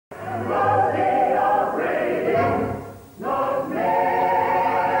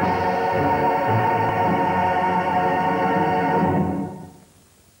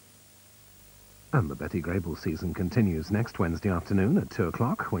the Betty Grable season continues next Wednesday afternoon at 2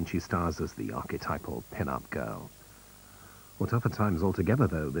 o'clock when she stars as the archetypal pin-up girl. Well, tougher times altogether,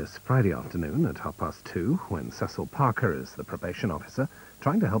 though, this Friday afternoon at 2:30 when Cecil Parker is the probation officer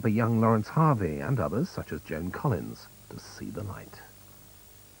trying to help a young Lawrence Harvey and others, such as Joan Collins, to see the light.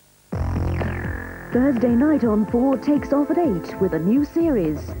 Thursday night on 4 takes off at 8 with a new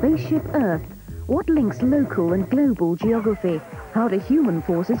series, Spaceship Earth. What links local and global geography? How do human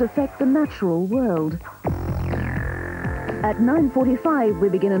forces affect the natural world? At 9:45, we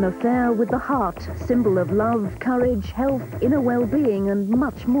begin an affair with the heart, symbol of love, courage, health, inner well-being, and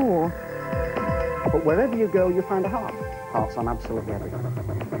much more. But wherever you go, you find a heart. Hearts on absolutely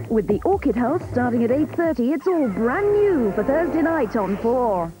everything. With the Orchid House starting at 8:30, it's all brand new for Thursday night on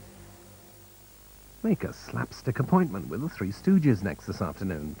 4. Make a slapstick appointment with the Three Stooges next this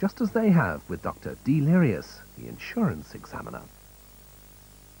afternoon, just as they have with Dr. Delirious, the insurance examiner.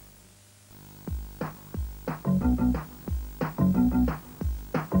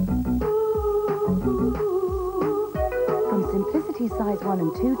 From Simplicity size 1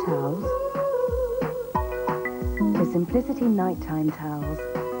 and 2 towels to Simplicity nighttime towels.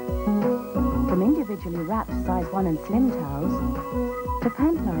 From individually wrapped size 1 and slim towels to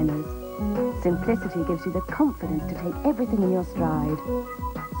pant liners. Simplicity gives you the confidence to take everything in your stride.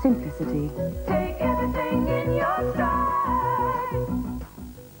 Simplicity. Take everything in your stride.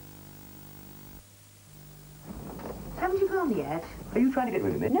 Haven't you gone yet? Are you trying to get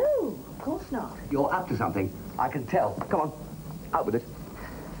rid of me? No, of course not. You're up to something. I can tell. Come on, out with it.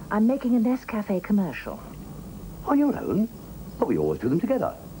 I'm making a Nescafe commercial. On your own? But we always do them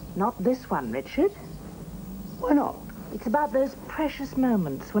together. Not this one, Richard. Why not? It's about those precious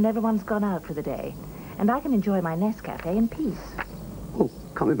moments when everyone's gone out for the day, and I can enjoy my Nescafe in peace. Oh,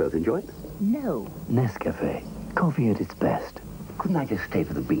 can't we both enjoy it? No. Nescafe. Coffee at its best. Couldn't I just stay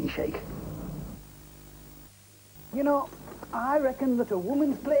for the bean shake? You know, I reckon that a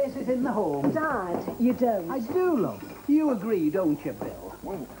woman's place is in the home. Dad, you don't. I do, love. You agree, don't you, Bill?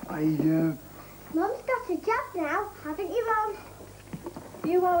 Well, Mum's got a job now, haven't you, Mum?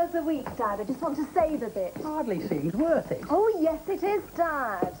 Few hours a week, Dad. I just want to save a bit. Hardly seems worth it. Oh, yes, it is,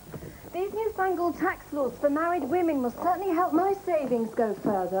 Dad. These newfangled tax laws for married women must certainly help my savings go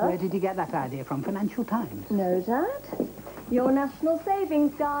further. Where did you get that idea from? Financial Times? No, Dad. Your National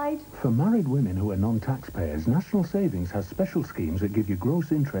Savings Guide. for married women who are non-taxpayers, National Savings has special schemes that give you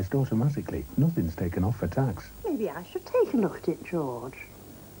gross interest automatically. Nothing's taken off for tax. Maybe I should take a look at it, George.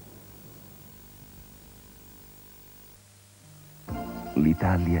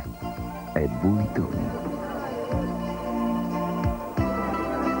 L'Italia è Buitoni.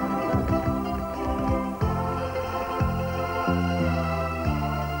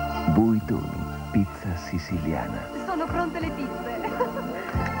 Buitoni, pizza siciliana. Sono pronte le pizze.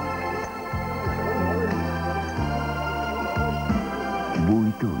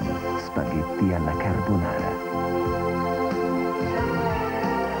 Buitoni, spaghetti alla carbonara.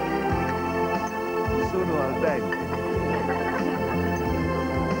 Sono al dente.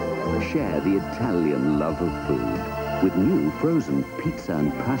 Share the Italian love of food with new frozen pizza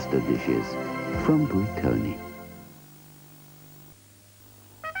and pasta dishes from Buitoni.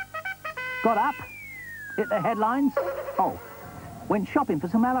 Got up, hit the headlines. Oh, went shopping for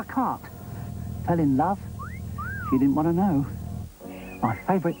some a la carte. Fell in love. She didn't want to know. My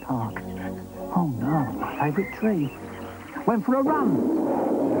favourite park. Oh no, my favourite tree. Went for a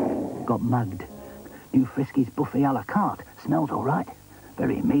run. Got mugged. New Frisky's buffet a la carte. Smells all right.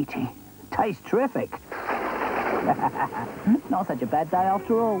 Very meaty. Tastes terrific. Not such a bad day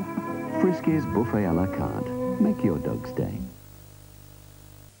after all. Frisky's buffet a la carte. Make your dog's day.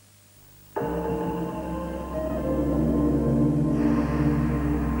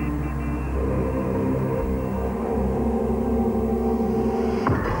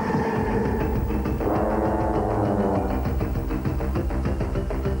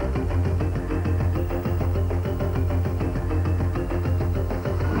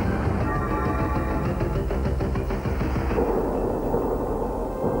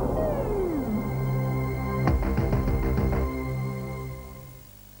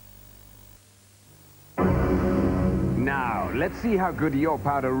 Let's see how good your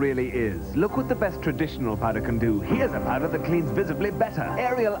powder really is. Look what the best traditional powder can do. Here's a powder that cleans visibly better.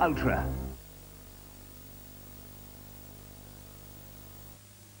 Ariel Ultra.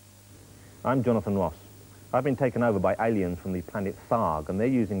 I'm Jonathan Ross. I've been taken over by aliens from the planet Tharg, and they're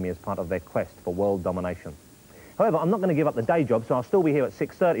using me as part of their quest for world domination. However, I'm not going to give up the day job, so I'll still be here at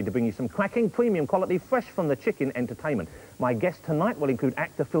 6:30 to bring you some cracking, premium quality, fresh from the chicken entertainment. My guests tonight will include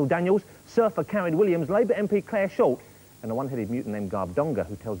actor Phil Daniels, surfer Karen Williams, Labour MP Claire Short, and a one-headed mutant named Garbdonga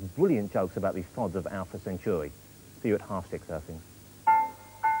who tells brilliant jokes about the fods of Alpha Centauri. See you at 6:30 surfing.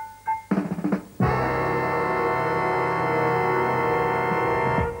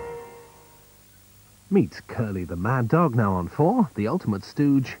 Meet Curly the Mad Dog now on 4, the ultimate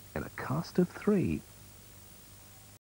stooge in a cast of 3.